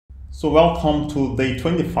So welcome to day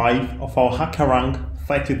 25 of our HackerRank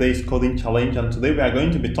 30 days coding challenge, and today we are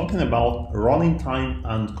going to be talking about running time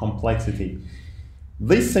and complexity.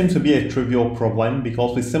 This seems to be a trivial problem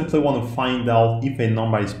because we simply want to find out if a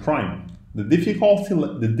number is prime. The difficulty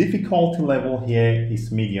level here is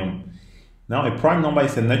medium. Now a prime number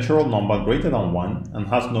is a natural number greater than 1 and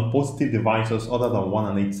has no positive divisors other than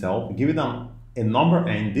 1 and itself. Give it a number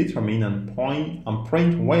n, determine and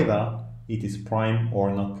print whether it is prime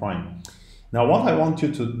or not prime. Now what I want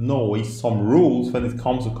you to know is some rules when it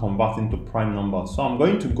comes to converting to prime numbers. So I'm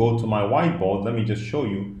going to go to my whiteboard. Let me just show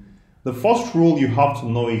you. The first rule you have to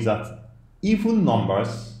know is that even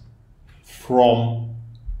numbers from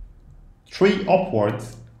 3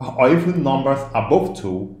 upwards, or even numbers above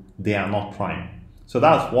 2, they are not prime. So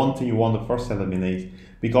that's one thing you want to first eliminate,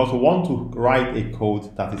 because we want to write a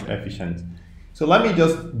code that is efficient. So let me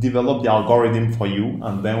just develop the algorithm for you,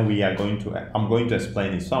 and then I'm going to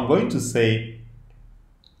explain it. So I'm going to say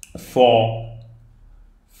for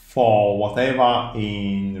whatever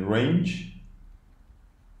in range.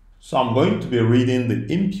 So I'm going to be reading the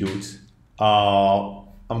input.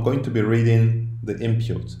 I'm going to be reading the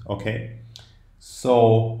input. Okay.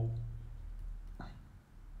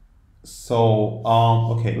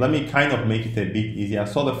 Okay. Let me kind of make it a bit easier.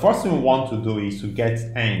 So the first thing we want to do is to get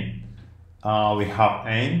n. We have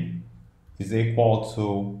n is equal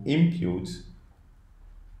to input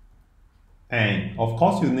n. Of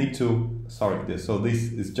course, you need to, so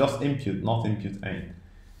this is just input, not input n.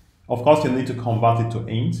 Of course, you need to convert it to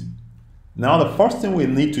int. Now, the first thing we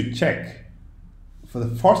need to check,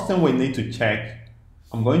 I'm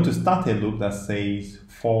going to start a loop that says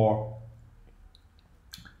for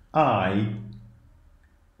i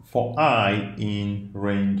in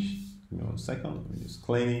range. Give me 1 second, let me just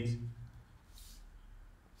clean it.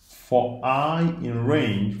 For I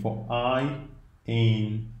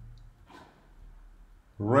in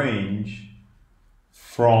range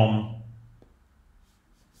from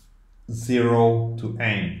 0 to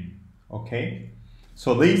n. Okay,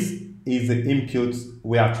 so this is the input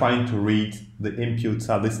we are trying to read, the inputs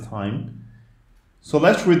at this time. So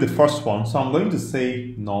let's read the first one. So I'm going to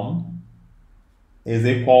say num is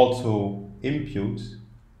equal to input.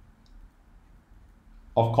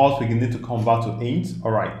 Of course, we need to convert to int.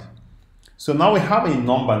 All right. So now we have a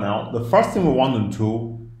number. Now the first thing we want to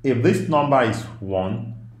do, if this number is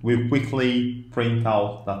 1, we quickly print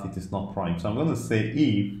out that it is not prime. So I'm going to say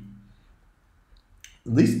if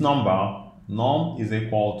this number num is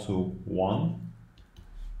equal to 1,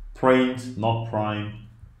 print not prime.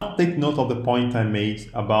 Now take note of the point I made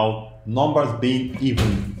about numbers being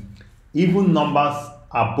even. Even numbers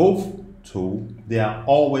above 2, they are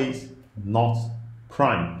always not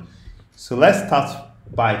prime. So let's start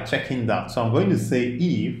by checking that. So I'm going to say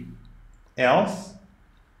if else.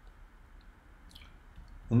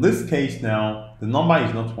 In this case now, the number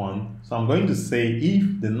is not 1. So I'm going to say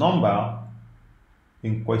if the number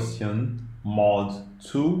in question mod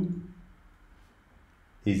 2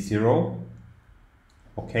 is 0,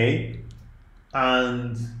 okay,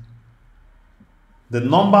 and the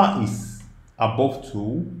number is above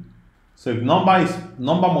 2. So if number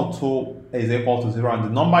mod 2 is equal to 0 and the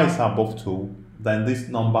number is above 2, then this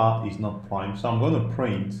number is not prime. So I'm going to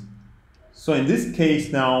print. So in this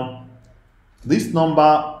case now, this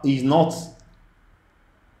number is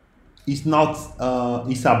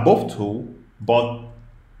above 2, but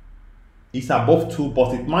it's above 2,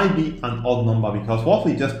 but it might be an odd number, because what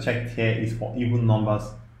we just checked here is for even numbers.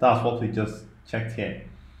 That's what we just checked here.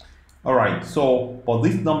 All right, so but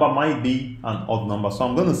this number might be an odd number. So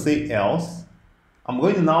I'm going to say else. I'm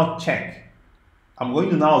going to now check. I'm going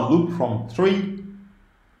to now loop from 3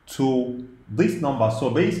 to this number. So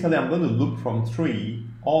basically, I'm going to loop from 3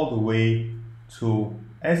 all the way to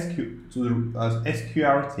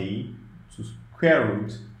sqrt, to square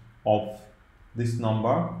root of this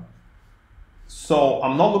number. So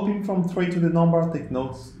I'm not looping from 3 to the number, take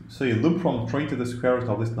notes. So you loop from 3 to the square root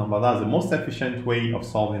of this number. That's the most efficient way of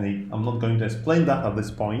solving it. I'm not going to explain that at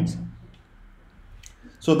this point.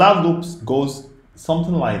 So that loop goes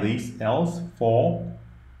something like this, else for.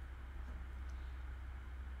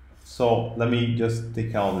 So let me just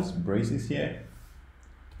take out these braces here.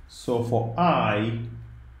 So for I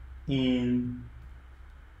in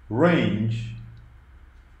range,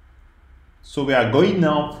 so we are going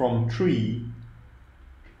now from 3.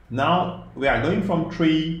 Now we are going from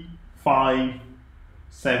 3, 5,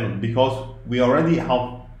 7, because we already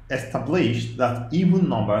have established that even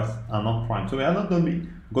numbers are not prime. So we are not going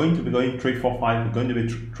to be going 3, 4, 5. We're going to be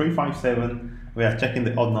 3, 5, 7. We are checking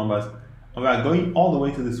the odd numbers, and we are going all the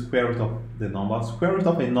way to the square root of the number. Square root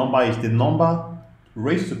of a number is the number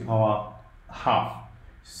raised to power half.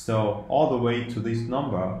 So all the way to this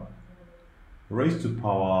number, raised to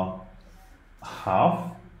power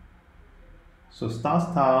half. So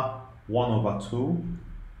star 1 over 2.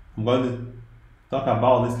 I'm going to talk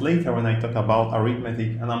about this later when I talk about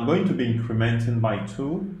arithmetic, and I'm going to be incrementing by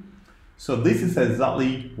 2. So this is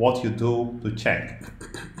exactly what you do to check.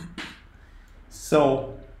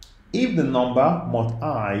 So if the number mod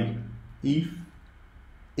I, if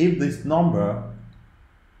this number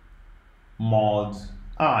mod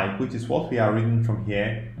I, which is what we are reading from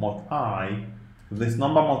here, mod I, if this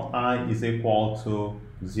number mod I is equal to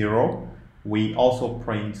 0, we also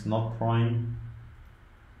print not prime.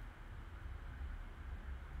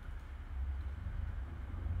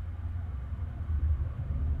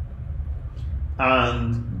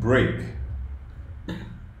 And break.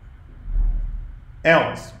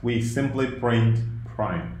 Else we simply print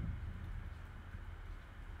prime.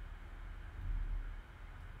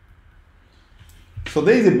 So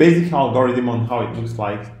there is a basic algorithm on how it looks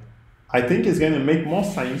like. I think it's going to make more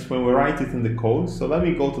sense when we write it in the code. So let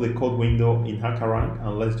me go to the code window in HackerRank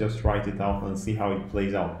and let's just write it out and see how it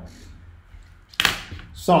plays out.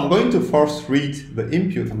 So I'm going to first read the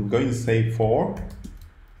input. I'm going to say for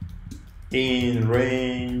in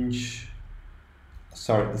range,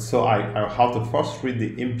 sorry, so I have to first read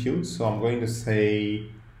the input. So I'm going to say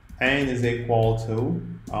n is equal to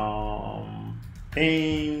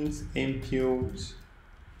int input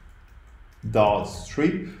dot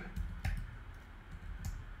strip.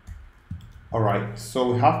 All right,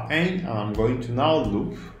 so we have n, and I'm going to now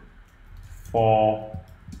loop for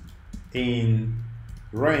in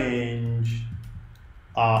range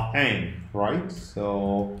n, right?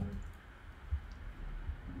 So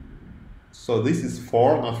this is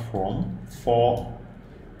for, not from, for.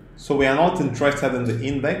 So we are not interested in the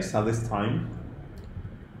index at this time.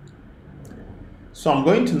 So I'm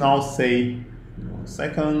going to now say, 1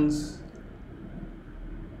 second.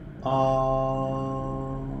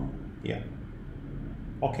 Yeah.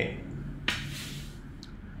 Okay.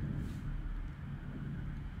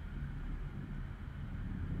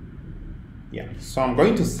 Yeah. So I'm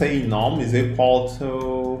going to say num is equal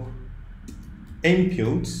to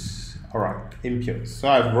inputs. All right, input. So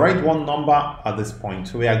I've read one number at this point.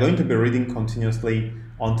 So we are going to be reading continuously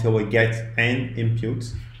until we get n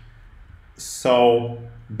inputs. So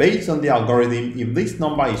based on the algorithm, if this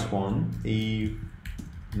number is 1, if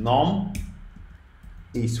num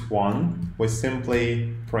is 1, we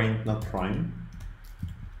simply print not prime.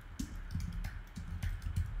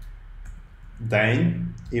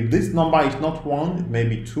 Then if this number is not 1, it may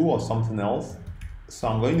be 2 or something else. So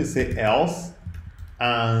I'm going to say else.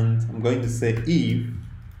 And I'm going to say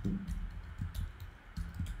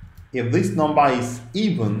if this number is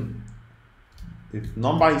even, if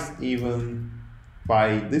number is even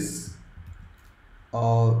by this,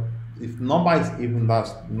 if number is even,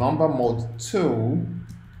 that's number mod 2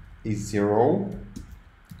 is 0,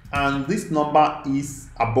 and this number is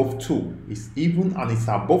above 2, is even and it's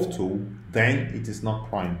above 2, then it is not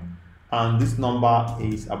prime. And this number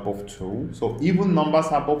is above 2, so even numbers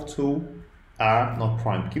above 2 are not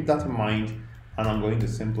prime. Keep that in mind, and I'm going to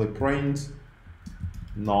simply print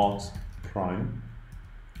not prime.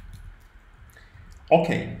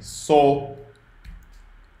 Okay, so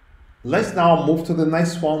let's now move to the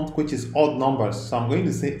next one, which is odd numbers. So I'm going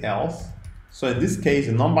to say else. So in this case,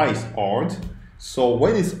 the number is odd. So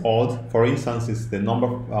when it's odd, for instance, it's the number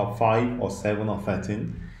 5 or 7 or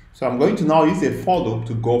 13. So I'm going to now use a for loop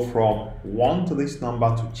to go from 1 to this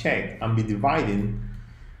number to check and be dividing.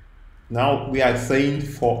 Now we are saying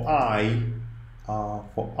for I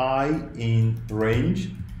in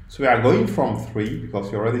range. So we are going from 3,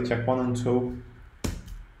 because we already checked 1 and 2,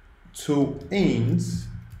 to int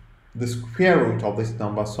the square root of this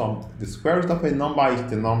number. So the square root of a number is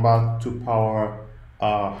the number to power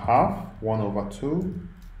half, 1 over 2.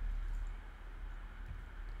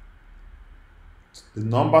 The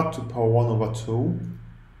number to power 1 over 2.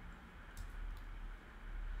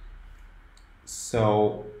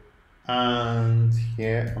 So, and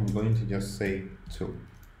here I'm going to just say 2.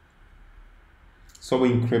 So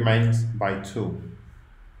we increment by 2.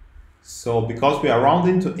 So because we are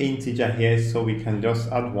rounding to integer here, so we can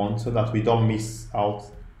just add 1 so that we don't miss out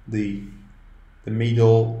the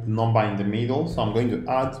middle number in the middle. So I'm going to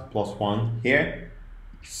add +1 here.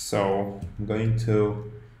 So I'm going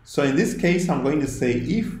to, so in this case, I'm going to say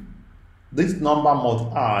if this number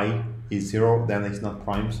mod I is 0, then it's not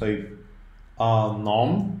prime. So if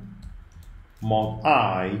num mod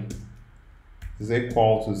I is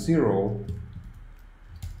equal to 0,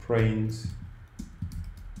 print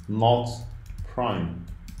not prime.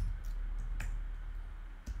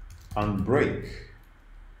 and break.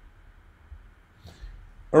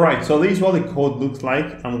 Alright, so this is what the code looks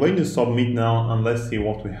like. I'm going to submit now and let's see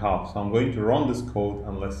what we have. So I'm going to run this code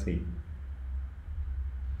and let's see.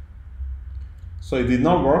 So it did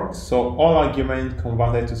not work, so all argument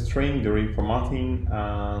converted to string during formatting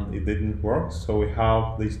and it didn't work. So we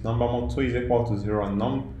have this number mod2 is equal to 0 and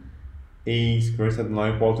num is greater than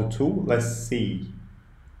or equal to 2. Let's see.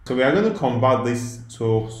 So we are going to convert this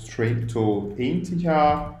to string to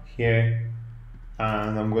integer here,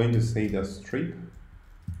 and I'm going to say the strip.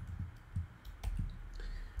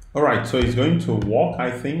 Alright, so it's going to work,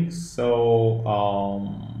 I think. So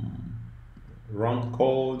run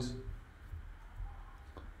code.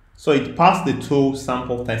 So it passed the 2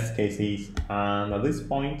 sample test cases, and at this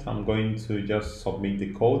point I'm going to just submit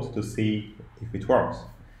the code to see if it works.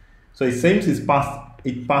 So it seems it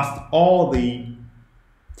passed all the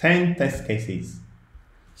 10 test cases.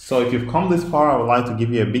 So if you've come this far, I would like to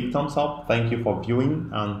give you a big thumbs up. Thank you for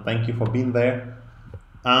viewing and thank you for being there.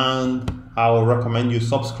 And I will recommend you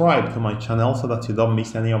subscribe to my channel so that you don't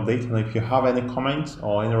miss any updates. And if you have any comments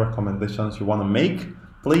or any recommendations you want to make,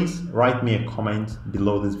 please write me a comment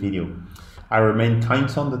below this video. I remain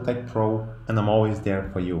Kindson the Tech Pro, and I'm always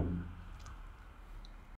there for you.